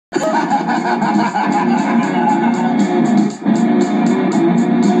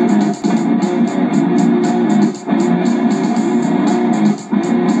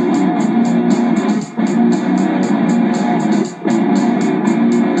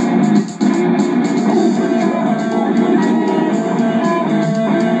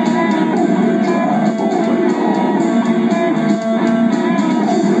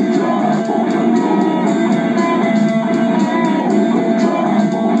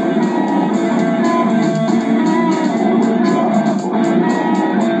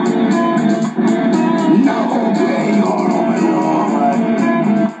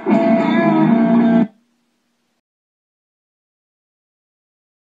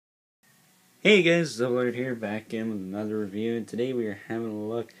Hey guys, Zollard here, back again with another review, and today we are having a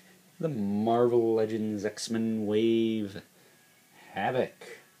look at the Marvel Legends X-Men Wave Havok.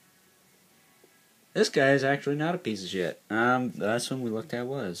 This guy is actually not a piece of shit. The last one we looked at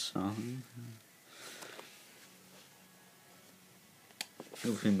was, so...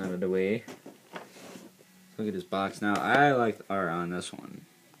 move him out of the way. Look at his box. Now, I like the art on this one.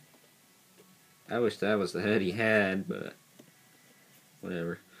 I wish that was the head he had, but...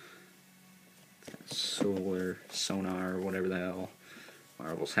 whatever. Sonar, whatever the hell.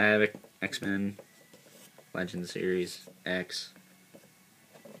 Marvel's Havok, X-Men, Legend Series, X,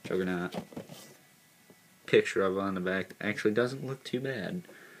 Juggernaut. Picture of on the back actually doesn't look too bad.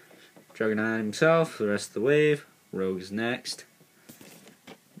 Juggernaut himself, the rest of the wave. Rogue is next.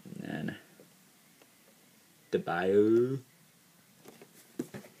 And then the bio.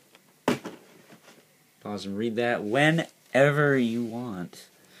 Pause and read that whenever you want.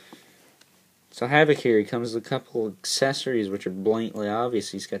 So Havok here, he comes with a couple of accessories which are blatantly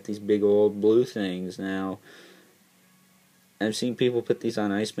obvious. He's got these big old blue things. Now, I've seen people put these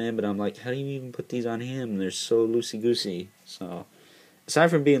on Iceman, but I'm like, how do you even put these on him? They're so loosey-goosey. So,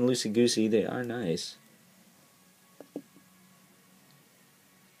 aside from being loosey-goosey, they are nice.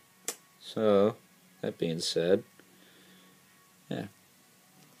 So, that being said, yeah.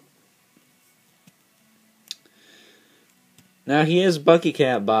 Now, he has Bucky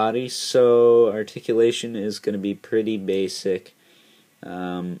Cat body, so articulation is going to be pretty basic.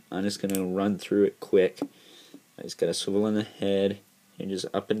 I'm just going to run through it quick. He's got a swivel in the head, hinges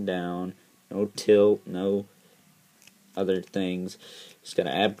up and down, no tilt, no other things. He's got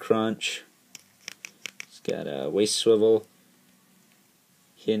an ab crunch. He's got a waist swivel,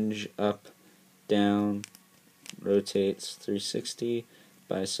 hinge up, down, rotates 360,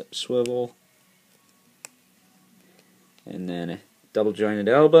 bicep swivel. And then a double jointed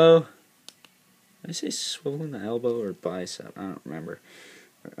elbow. Did I say swivel in the elbow or bicep? I don't remember.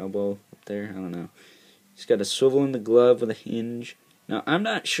 Or elbow up there? I don't know. He's got a swivel in the glove with a hinge. Now, I'm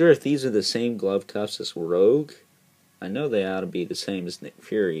not sure if these are the same glove cuffs as Rogue. I know they ought to be the same as Nick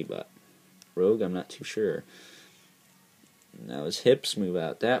Fury, but Rogue, I'm not too sure. Now his hips move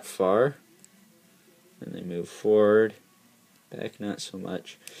out that far. And they move forward. Back, not so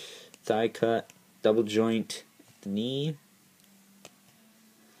much. Thigh cut, double joint. The knee,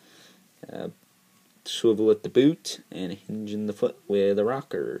 swivel at the boot, and a hinge in the foot with a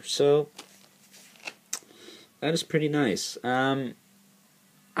rocker. So that is pretty nice. I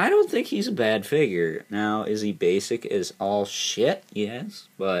don't think he's a bad figure. Now, is he basic as all shit? Yes,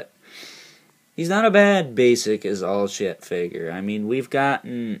 but he's not a bad basic as all shit figure. I mean, we've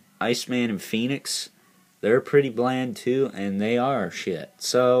gotten Iceman and Phoenix. They're pretty bland too, and they are shit.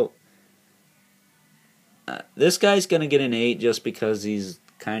 So this guy's going to get an 8 just because he's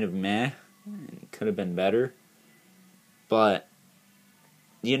kind of meh. Could have been better. But,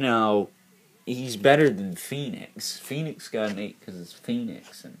 you know, he's better than Phoenix. Phoenix got an 8 because it's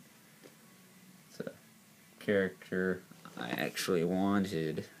Phoenix. And it's a character I actually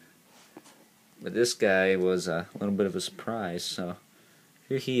wanted. But this guy was a little bit of a surprise. So,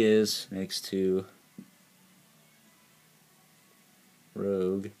 here he is next to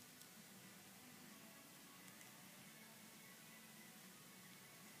Rogue.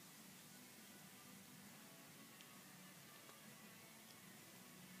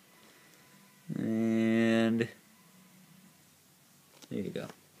 And there you go.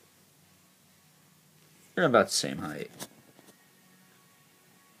 They're about the same height.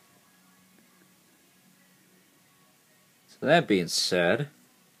 So that being said,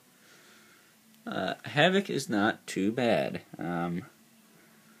 Havok is not too bad.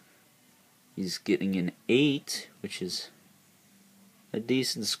 He's getting an 8, which is a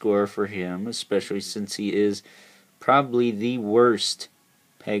decent score for him, especially since he is probably the worst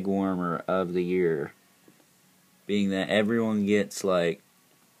peg warmer of the year, being that everyone gets like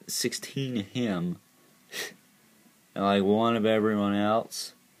 16 of him and like 1 of everyone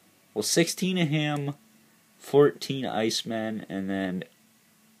else. Well, 16 of him, 14 Icemen, and then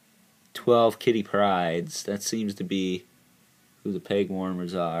 12 Kitty Prides. That seems to be who the peg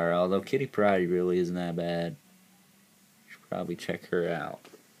warmers are, although Kitty Pride really isn't that bad. Should probably check her out.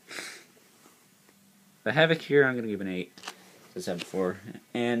 The Havok here, I'm going to give an 8, as I said before.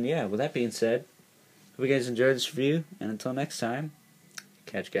 And yeah, with that being said, hope you guys enjoyed this review, and until next time,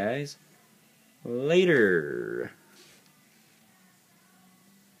 catch you guys later.